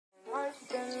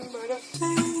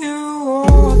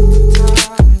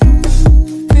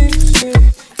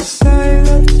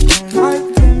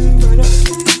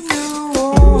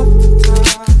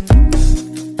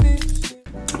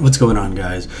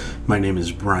guys? My name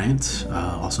is Bryant,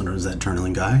 also known as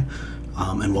ThatJournalingGuy,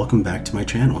 and welcome back to my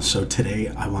channel. So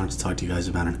today I wanted to talk to you guys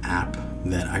about an app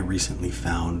that I recently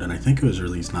found, and I think it was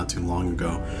released not too long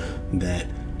ago, that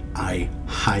I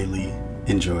highly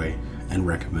enjoy and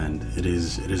recommend. It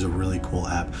is a really cool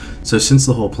app. So since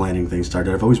the whole planning thing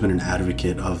started, I've always been an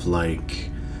advocate of like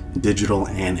digital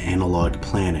and analog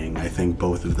planning. I think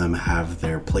both of them have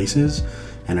their places,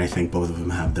 and I think both of them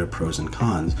have their pros and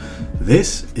cons.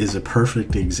 This is a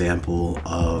perfect example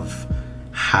of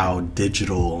how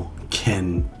digital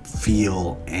can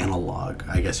feel analog,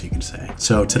 I guess you could say.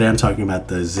 So today I'm talking about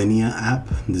the Zinnia app,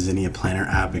 the Zinnia Planner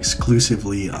app,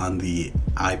 exclusively on the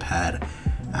iPad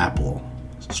Apple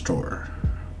Store.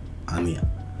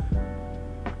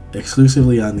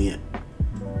 Exclusively on the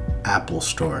Apple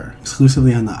Store,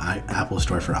 exclusively on the Apple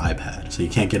Store for iPad. So you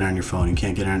can't get it on your phone, you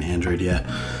can't get it on Android yet.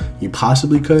 You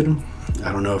possibly could,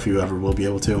 I don't know if you ever will be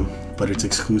able to, but it's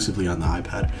exclusively on the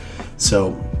iPad.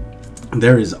 So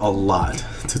there is a lot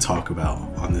to talk about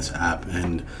on this app,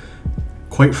 and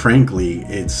quite frankly,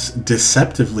 it's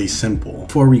deceptively simple.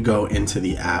 Before we go into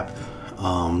the app,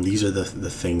 these are the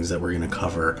things that we're going to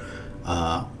cover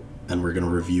and we're going to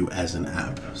review as an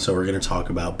app. So we're going to talk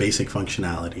about basic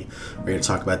functionality. We're going to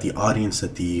talk about the audience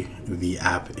that the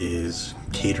app is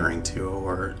catering to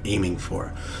or aiming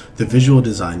for, the visual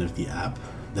design of the app.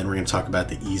 Then we're going to talk about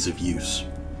the ease of use.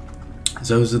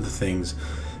 So those are the things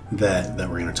that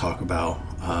we're going to talk about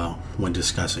when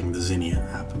discussing the Zinnia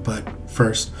app. But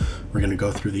first, we're going to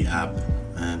go through the app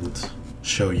and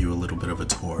show you a little bit of a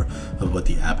tour of what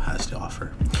the app has to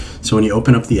offer. So when you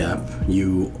open up the app,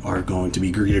 you are going to be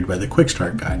greeted by the quick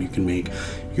start guide. You can make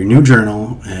your new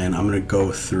journal, and I'm going to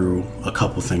go through a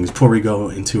couple things before we go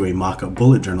into a mock-up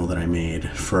bullet journal that I made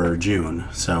for June.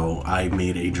 So I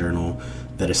made a journal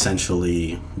that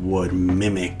essentially would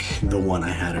mimic the one I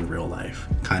had in real life,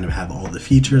 kind of have all the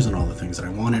features and all the things that I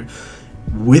wanted,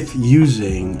 with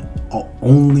using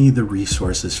only the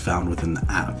resources found within the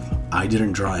app. I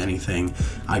didn't draw anything,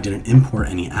 I didn't import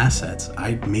any assets.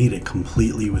 I made it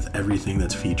completely with everything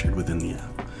that's featured within the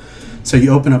app. So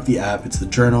you open up the app, it's the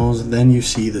journals, then you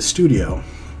see the studio.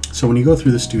 So when you go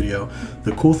through the studio,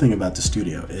 the cool thing about the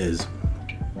studio is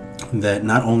that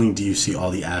not only do you see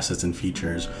all the assets and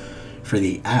features for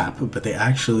the app, but they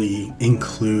actually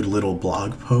include little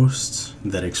blog posts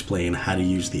that explain how to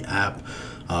use the app,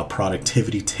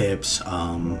 productivity tips,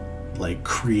 like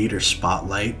creator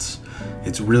spotlights.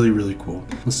 It's really cool.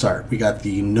 Let's start. We got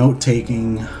the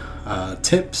note-taking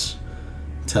tips.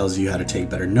 Tells you how to take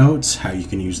better notes, how you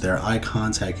can use their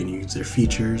icons, how you can use their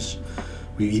features.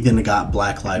 We even got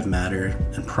Black Lives Matter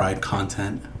and Pride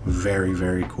content.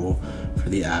 Very cool for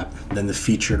the app. Then the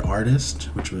featured artist,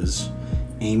 which was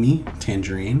Amy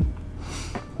Tangerine.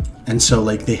 And so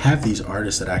like they have these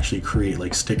artists that actually create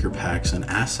like sticker packs and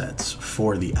assets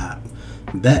for the app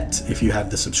that if you have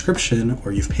the subscription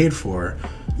or you've paid for,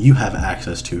 you have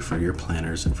access to for your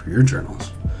planners and for your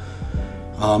journals.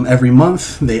 Every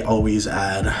month they always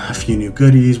add a few new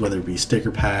goodies, whether it be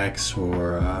sticker packs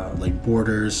or like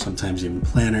borders, sometimes even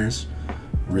planners.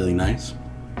 Really nice.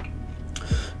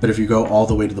 But if you go all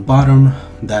the way to the bottom,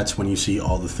 that's when you see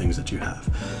all the things that you have.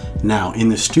 Now, in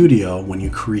the studio, when you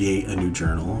create a new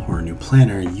journal or a new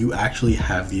planner, you actually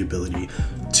have the ability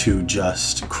to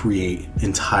just create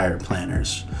entire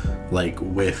planners, like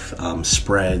with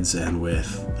spreads and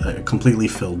with completely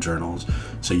filled journals.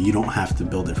 So you don't have to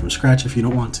build it from scratch if you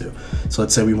don't want to. So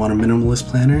let's say we want a minimalist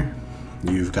planner.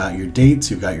 You've got your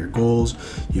dates, you've got your goals,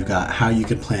 you've got how you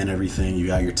can plan everything, you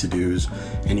got your to-dos,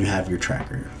 and you have your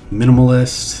tracker.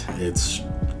 Minimalist, it's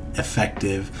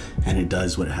effective, and it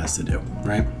does what it has to do,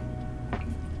 right?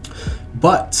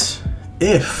 But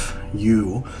if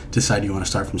you decide you want to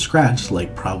start from scratch,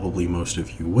 like probably most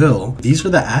of you will, these are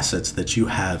the assets that you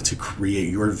have to create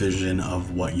your vision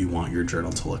of what you want your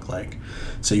journal to look like.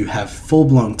 So you have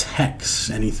full-blown text,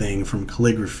 anything from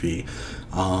calligraphy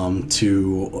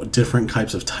to different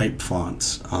types of type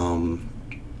fonts,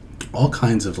 all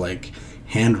kinds of like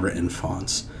handwritten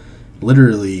fonts.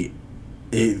 Literally,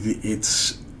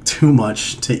 it's too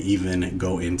much to even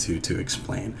go into to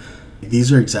explain.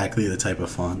 These are exactly the type of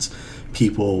fonts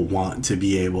people want to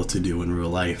be able to do in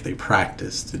real life. They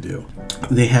practice to do.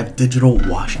 They have digital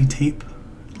washi tape,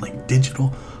 like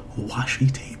digital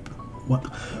washi tape.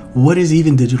 What is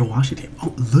even digital washi tape?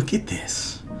 Oh, look at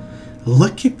this.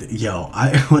 Look at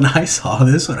when I saw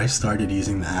this, when I started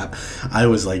using the app, I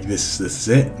was like, this is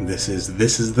it. This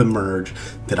is the merge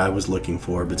that I was looking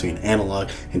for between analog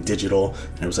and digital.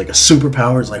 And it was like a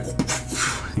superpower. It's like,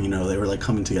 you know, they were like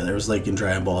coming together. It was like in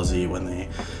Dragon Ball Z when they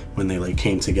when they like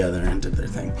came together and did their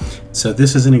thing. So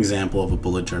this is an example of a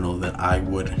bullet journal that I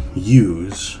would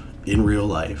use in real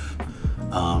life,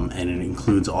 and it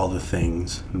includes all the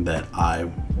things that I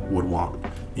would want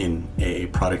in a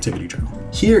productivity journal.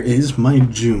 Here is my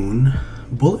June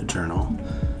bullet journal.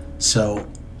 So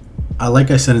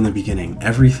like I said in the beginning,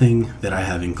 everything that I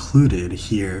have included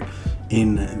here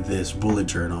in this bullet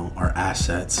journal are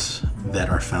assets that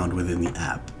are found within the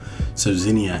app. So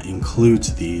Zinnia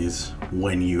includes these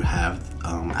when you have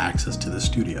access to the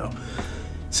studio.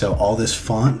 So all this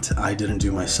font I didn't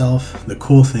do myself. The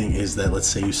cool thing is that, let's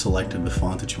say you selected the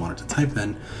font that you wanted to type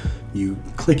in, you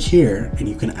click here and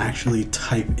you can actually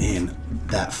type in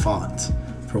that font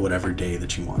for whatever day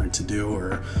that you wanted to do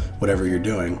or whatever you're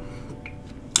doing.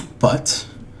 But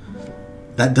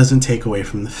that doesn't take away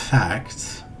from the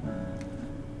fact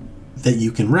that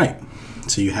you can write.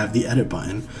 So you have the edit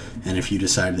button, and if you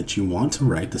decide that you want to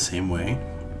write the same way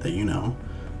that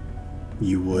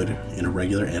you would in a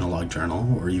regular analog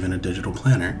journal or even a digital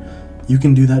planner, you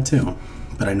can do that too.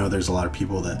 But I know there's a lot of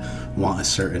people that want a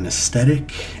certain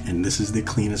aesthetic, and this is the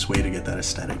cleanest way to get that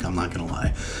aesthetic, I'm not gonna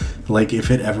lie. Like, if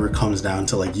it ever comes down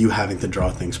to like you having to draw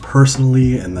things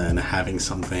personally and then having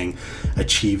something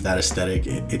achieve that aesthetic,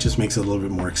 it just makes it a little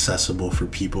bit more accessible for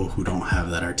people who don't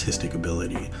have that artistic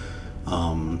ability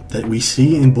that we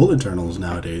see in bullet journals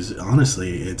nowadays.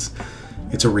 Honestly, it's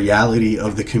a reality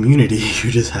of the community.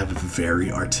 You just have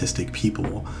very artistic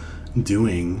people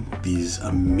doing these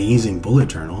amazing bullet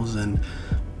journals, and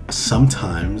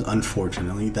sometimes,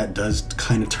 unfortunately, that does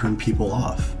kind of turn people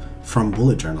off from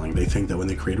bullet journaling. They think that when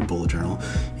they create a bullet journal,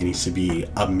 it needs to be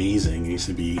amazing, it needs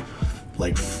to be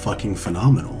like fucking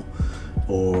phenomenal,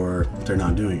 or they're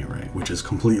not doing it right, which is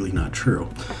completely not true.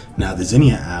 Now, the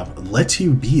Zinnia app lets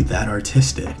you be that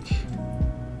artistic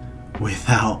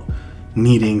without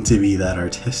needing to be that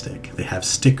artistic. They have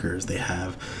stickers, they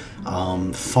have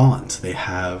font, they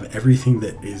have everything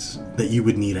that you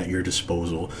would need at your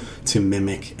disposal to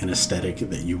mimic an aesthetic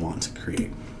that you want to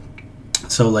create.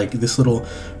 So like this little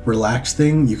relax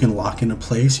thing, you can lock into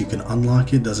place, you can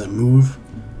unlock it, doesn't move.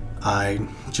 I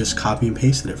just copy and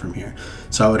pasted it from here.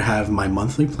 So I would have my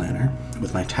monthly planner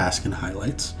with my task and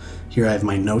highlights. Here I have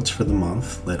my notes for the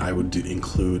month that I would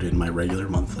include in my regular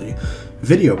monthly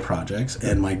video projects,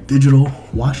 and my digital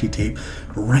washi tape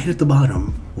right at the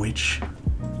bottom, which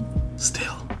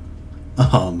still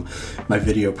my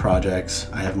video projects.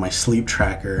 I have my sleep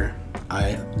tracker.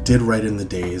 I did write in the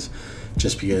days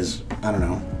just because, I don't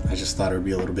know, I just thought it would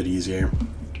be a little bit easier.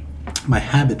 My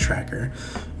habit tracker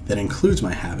that includes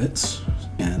my habits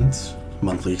and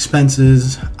monthly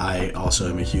expenses. I also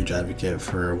am a huge advocate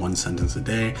for 1 sentence a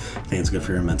day. I think it's good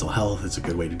for your mental health. It's a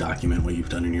good way to document what you've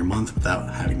done in your month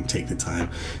without having to take the time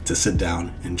to sit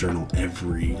down and journal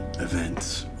every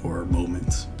event or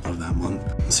moment of that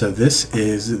month. So this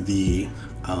is the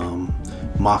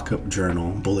mock-up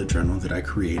journal, bullet journal that I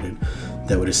created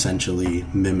that would essentially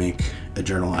mimic a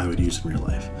journal I would use in real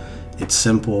life. It's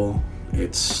simple,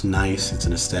 it's nice, it's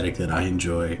an aesthetic that I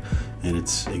enjoy, and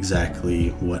it's exactly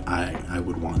what I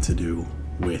would want to do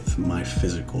with my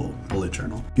physical bullet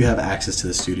journal. You have access to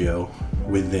the studio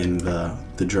within the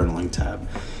journaling tab.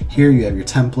 Here you have your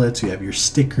templates, you have your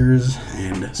stickers,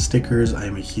 and stickers, I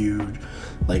am a huge,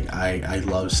 I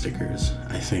love stickers.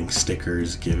 I think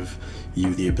stickers give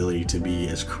you the ability to be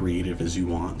as creative as you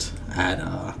want at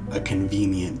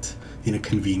in a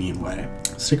convenient way.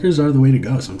 Stickers are the way to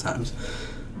go sometimes.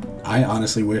 I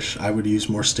honestly wish I would use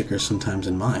more stickers sometimes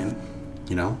in mine,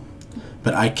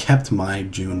 but I kept my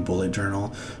June bullet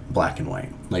journal black and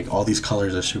white. Like, all these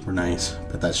colors are super nice,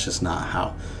 but that's just not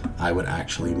how I would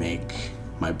actually make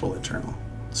my bullet journal.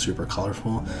 Super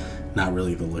colorful, not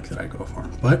really the look that I go for,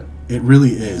 but it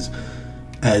really is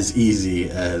as easy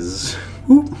as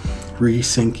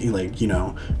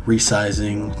resyncing,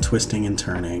 resizing, twisting and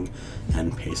turning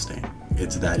and pasting.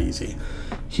 It's that easy.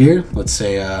 Here, let's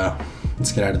say,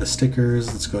 let's get out of the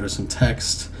stickers, let's go to some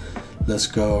text, let's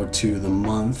go to the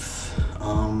month.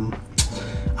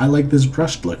 I like this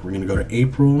brushed look. We're gonna go to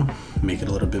April, make it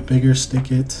a little bit bigger,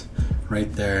 stick it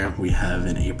right there. We have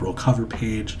an April cover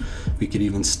page. We could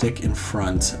even stick in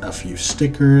front a few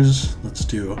stickers. Let's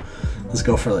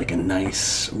go for like a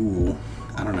nice,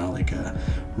 I don't know, like a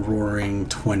roaring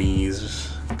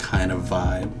 20s kind of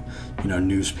vibe,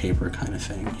 newspaper kind of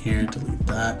thing. Here, delete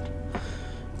that,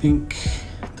 pink,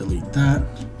 delete that,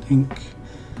 pink.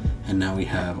 And now we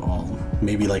have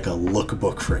maybe like a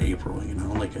lookbook for April,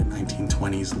 like a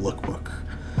 1920s lookbook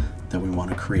that we want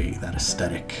to create, that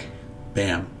aesthetic.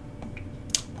 Bam.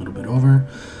 A little bit over,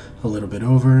 a little bit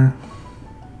over,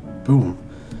 boom,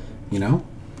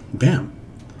 bam.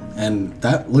 And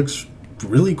that looks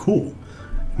really cool.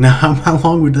 Now, how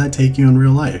long would that take you in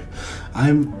real life?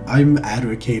 I'm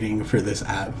advocating for this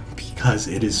app because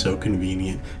it is so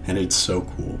convenient and it's so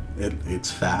cool.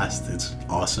 It's fast, it's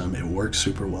awesome, it works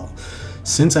super well.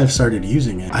 Since I've started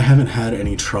using it, I haven't had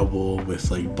any trouble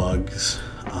with like bugs,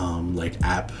 like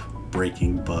app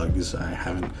breaking bugs. I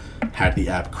haven't had the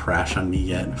app crash on me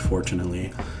yet,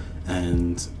 fortunately.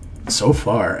 And so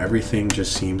far, everything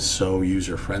just seems so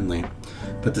user-friendly.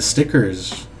 But the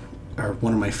stickers are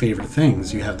one of my favorite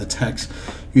things. You have the text,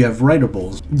 you have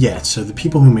writables. Yeah, so the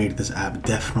people who made this app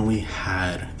definitely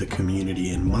had the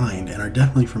community in mind and are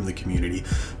definitely from the community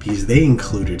because they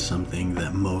included something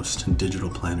that most digital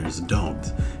planners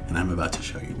don't. And I'm about to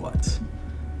show you what.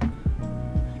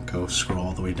 Go scroll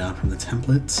all the way down from the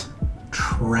templates.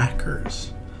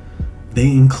 Trackers. They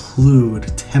include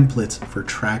templates for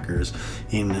trackers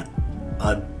in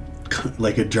a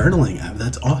journaling app.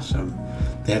 That's awesome.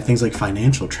 They have things like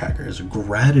financial trackers,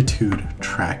 gratitude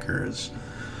trackers,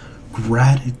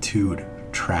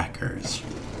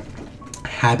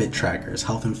 habit trackers,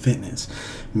 health and fitness,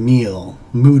 meal,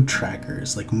 mood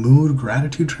trackers, like mood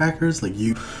gratitude trackers. Like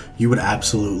you would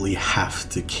absolutely have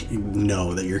to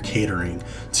know that you're catering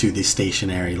to the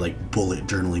stationary like bullet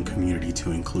journaling community to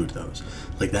include those.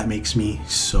 Like that makes me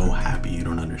so happy. You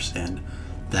don't understand.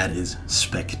 That is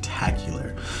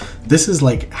spectacular. This is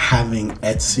like having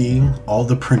Etsy, all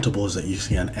the printables that you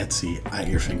see on Etsy at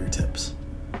your fingertips.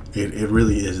 It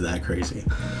really is that crazy.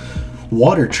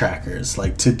 Water trackers,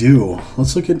 like to do.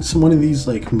 Let's look at one of these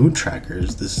like mood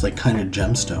trackers. This like kind of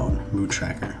gemstone mood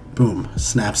tracker. Boom,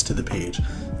 snaps to the page.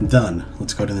 Done.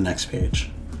 Let's go to the next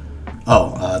page.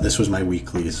 Oh, this was my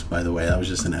weeklies, by the way. That was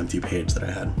just an empty page that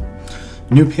I had.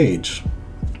 New page.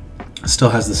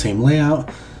 Still has the same layout.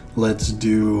 Let's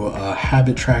do a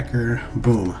habit tracker.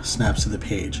 Boom, snaps to the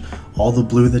page. All the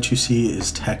blue that you see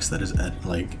is text that is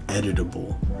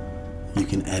editable. You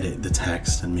can edit the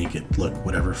text and make it look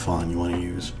whatever font you want to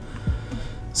use.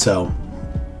 So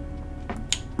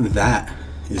that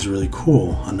is really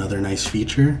cool. Another nice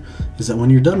feature is that when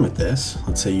you're done with this,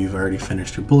 let's say you've already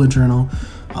finished your bullet journal,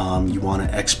 you want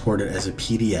to export it as a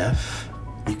PDF,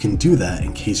 you can do that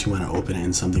in case you want to open it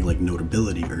in something like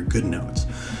Notability or GoodNotes.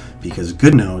 Because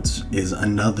GoodNotes is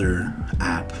another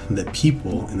app that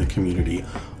people in the community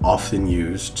often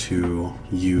use to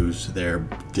use their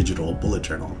digital bullet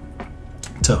journal,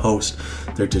 to host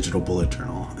their digital bullet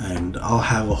journal. And I'll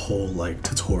have a whole like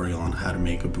tutorial on how to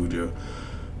make a Buju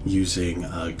using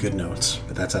GoodNotes,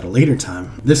 but that's at a later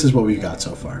time. This is what we've got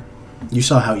so far. You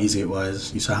saw how easy it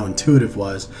was. You saw how intuitive it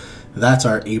was. That's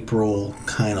our April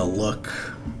kind of look,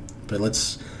 but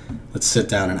let's sit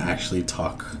down and actually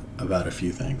talk about a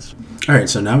few things. All right,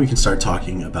 so now we can start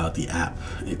talking about the app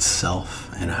itself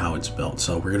and how it's built.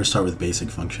 So we're going to start with basic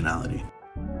functionality.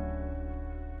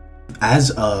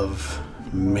 As of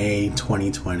May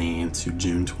 2020 into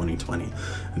June 2020,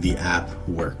 the app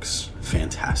works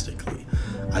fantastically.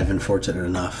 I've been fortunate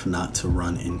enough not to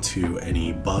run into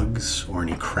any bugs or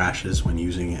any crashes when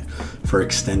using it for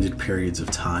extended periods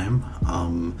of time.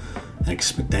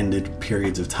 Extended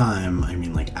periods of time, I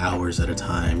mean like hours at a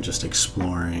time, just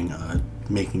exploring,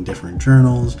 making different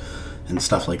journals and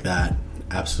stuff like that.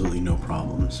 Absolutely no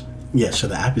problems. Yeah, so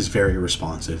the app is very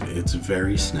responsive. It's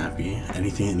very snappy.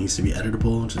 Anything that needs to be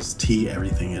editable, just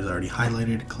everything is already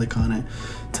highlighted. Click on it,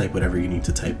 type whatever you need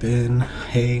to type in.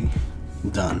 Hey,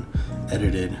 done.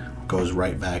 Edited, goes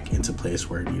right back into place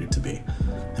where it needed to be.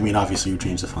 I mean, obviously you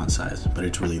change the font size, but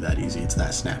it's really that easy. It's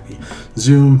that snappy.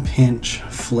 Zoom, pinch,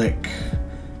 flick,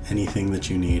 anything that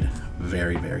you need.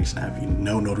 Very, very snappy.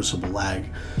 No noticeable lag,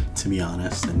 to be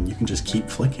honest, and you can just keep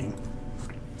flicking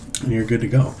and you're good to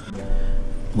go.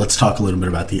 Let's talk a little bit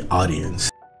about the audience.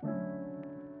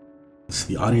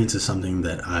 The audience is something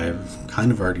that I've kind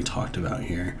of already talked about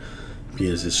here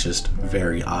because it's just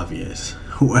very obvious.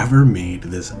 Whoever made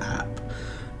this app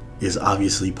is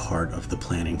obviously part of the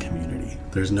planning community.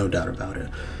 There's no doubt about it.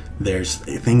 There's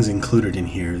things included in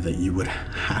here that you would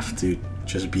have to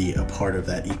just be a part of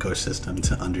that ecosystem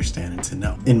to understand and to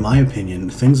know. In my opinion,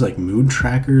 things like mood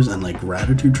trackers and like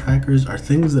gratitude trackers are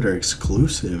things that are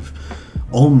exclusive,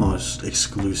 almost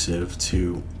exclusive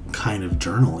to kind of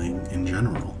journaling in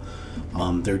general.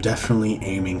 They're definitely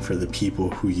aiming for the people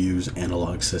who use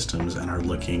analog systems and are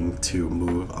looking to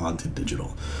move on to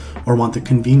digital or want the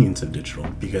convenience of digital,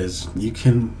 because you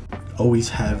can always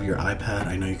have your iPad.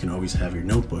 I know you can always have your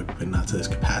notebook, but not to this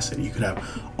capacity. You could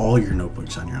have all your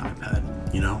notebooks on your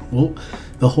iPad, you know? Well,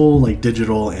 the whole like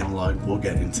digital analog, we'll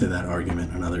get into that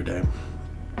argument another day.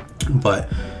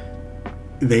 But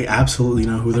they absolutely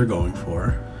know who they're going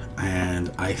for,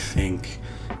 and I think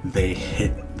they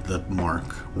hit the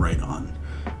mark right on.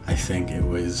 I think it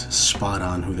was spot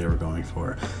on who they were going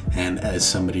for. And as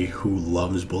somebody who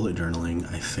loves bullet journaling,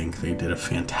 I think they did a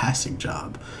fantastic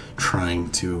job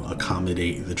trying to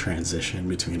accommodate the transition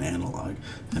between analog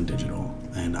and digital.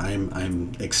 And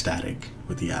I'm ecstatic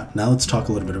with the app. Now let's talk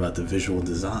a little bit about the visual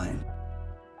design.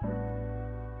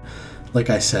 Like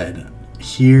I said,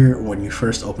 here when you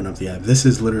first open up the app, this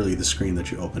is literally the screen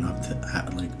that you open up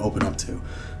to.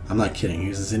 I'm not kidding.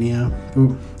 Here's the Zinnia.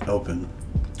 Boop, open.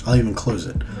 I'll even close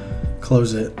it.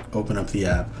 Close it, open up the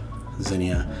app,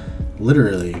 Zinnia.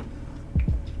 Literally,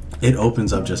 it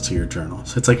opens up just to your journal.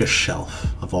 So it's like a shelf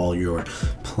of all your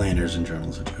planners and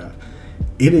journals that you have.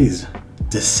 It is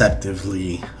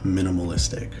deceptively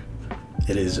minimalistic.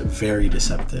 It is very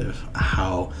deceptive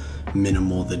how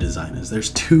minimal the design is. There's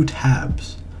 2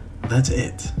 tabs. That's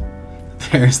it.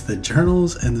 There's the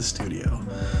journals and the studio.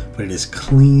 But it is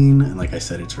clean, and like I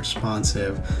said, it's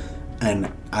responsive.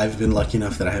 And I've been lucky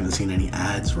enough that I haven't seen any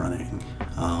ads running.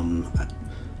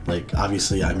 Like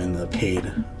obviously I'm in the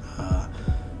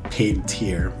paid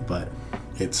tier, but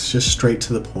it's just straight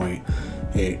to the point.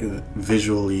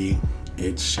 Visually,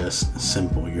 it's just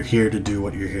simple. You're here to do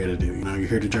what you're here to do. You know, you're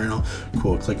here to journal.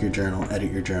 Cool. Click your journal,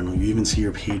 edit your journal. You even see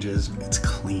your pages. It's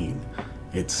clean.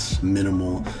 It's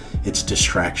minimal. It's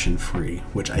distraction free,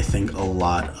 which I think a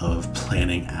lot of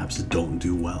planning apps don't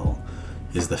do well.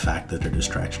 Is the fact that they're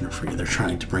distraction free. They're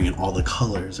trying to bring in all the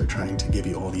colors. They're trying to give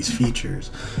you all these features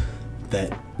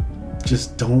that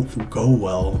just don't go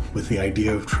well with the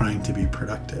idea of trying to be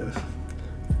productive.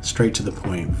 Straight to the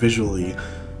point, visually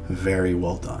very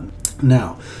well done.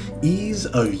 Now, ease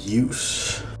of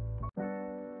use.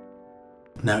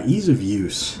 Now, ease of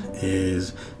use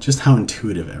is just how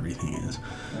intuitive everything is.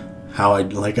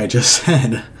 Like I just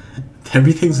said,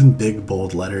 everything's in big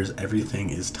bold letters. Everything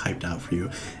is typed out for you.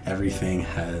 Everything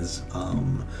has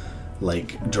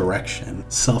like direction,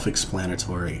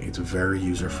 self-explanatory. It's very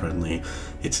user-friendly.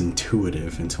 It's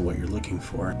intuitive into what you're looking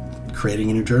for. Creating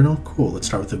a new journal, cool. Let's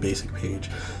start with the basic page.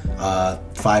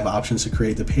 5 options to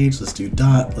create the page. Let's do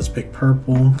dot. Let's pick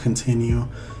purple. Continue,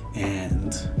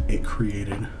 and it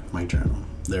created my journal.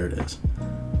 There it is.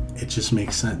 It just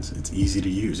makes sense. It's easy to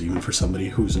use, even for somebody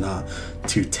who's not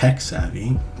too tech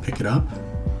savvy. Pick it up.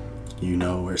 You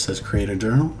know where it says create a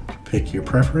journal. Pick your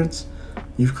preference.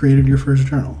 You've created your first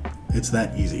journal. It's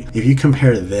that easy. If you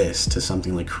compare this to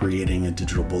something like creating a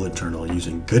digital bullet journal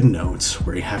using GoodNotes,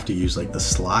 where you have to use like the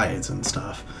slides and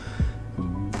stuff,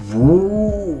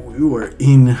 whoa, you are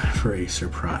in for a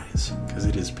surprise, because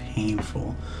it is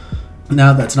painful.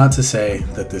 Now, that's not to say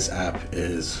that this app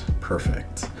is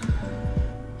perfect.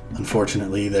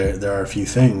 Unfortunately, there are a few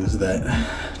things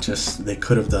that just they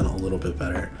could have done a little bit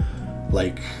better,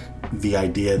 like the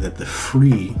idea that the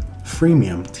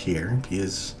freemium tier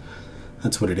is,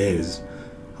 that's what it is.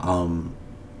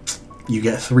 You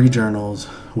get 3 journals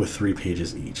with 3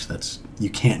 pages each. You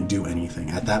can't do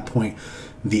anything. At that point,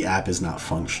 the app is not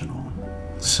functional.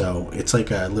 So it's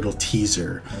like a little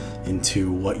teaser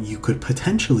into what you could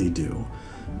potentially do,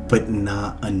 but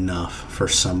not enough for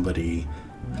somebody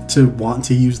to want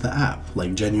to use the app,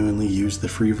 like genuinely use the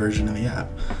free version of the app.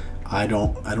 I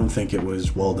don't think it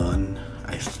was well done.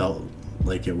 I felt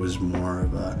like it was more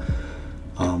of a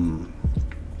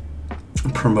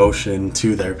promotion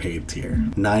to their paid tier.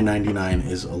 $9.99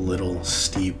 is a little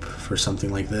steep for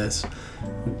something like this.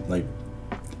 Like,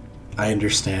 I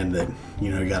understand that,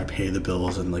 you know, you gotta pay the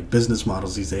bills, and like business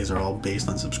models these days are all based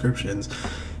on subscriptions,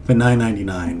 but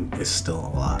 $9.99 is still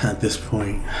a lot. At this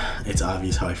point, it's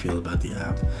obvious how I feel about the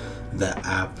app. The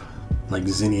app, like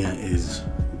Zinnia, is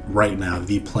right now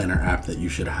the planner app that you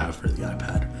should have for the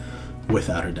iPad,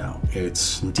 without a doubt.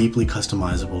 It's deeply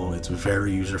customizable. It's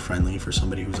very user-friendly for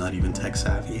somebody who's not even tech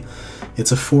savvy.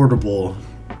 It's affordable.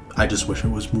 I just wish it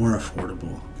was more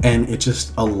affordable. And it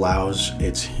just allows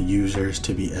its users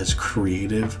to be as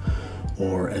creative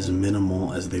or as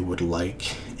minimal as they would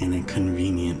like in a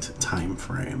convenient time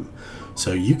frame.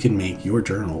 So you can make your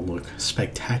journal look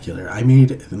spectacular. I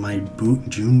made my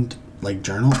June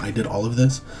journal. I did all of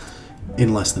this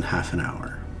in less than half an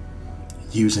hour,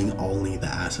 using only the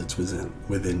assets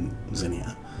within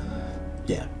Zinnia.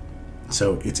 Yeah.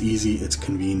 So it's easy, it's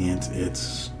convenient,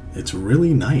 it's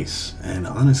really nice. And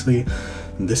honestly,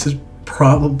 this is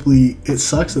probably, it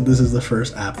sucks that this is the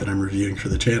first app that I'm reviewing for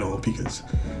the channel, because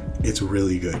it's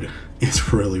really good.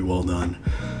 It's really well done.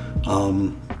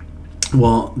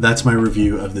 Well, that's my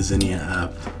review of the Zinnia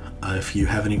app. If you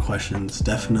have any questions,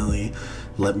 definitely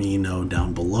Let me know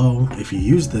down below if you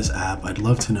use this app. I'd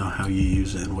love to know how you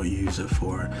use it and what you use it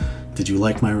for. Did you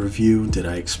like my review? Did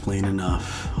I explain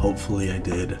enough? Hopefully I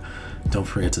did. Don't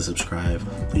forget to subscribe,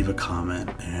 leave a comment,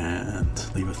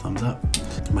 and leave a thumbs up.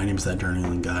 My name is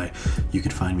ThatJournalingGuy. You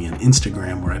can find me on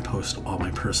Instagram, where I post all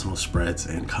my personal spreads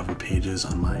and cover pages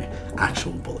on my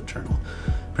actual bullet journal.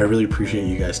 But I really appreciate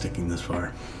you guys sticking this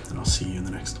far, and I'll see you in the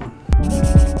next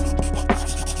one.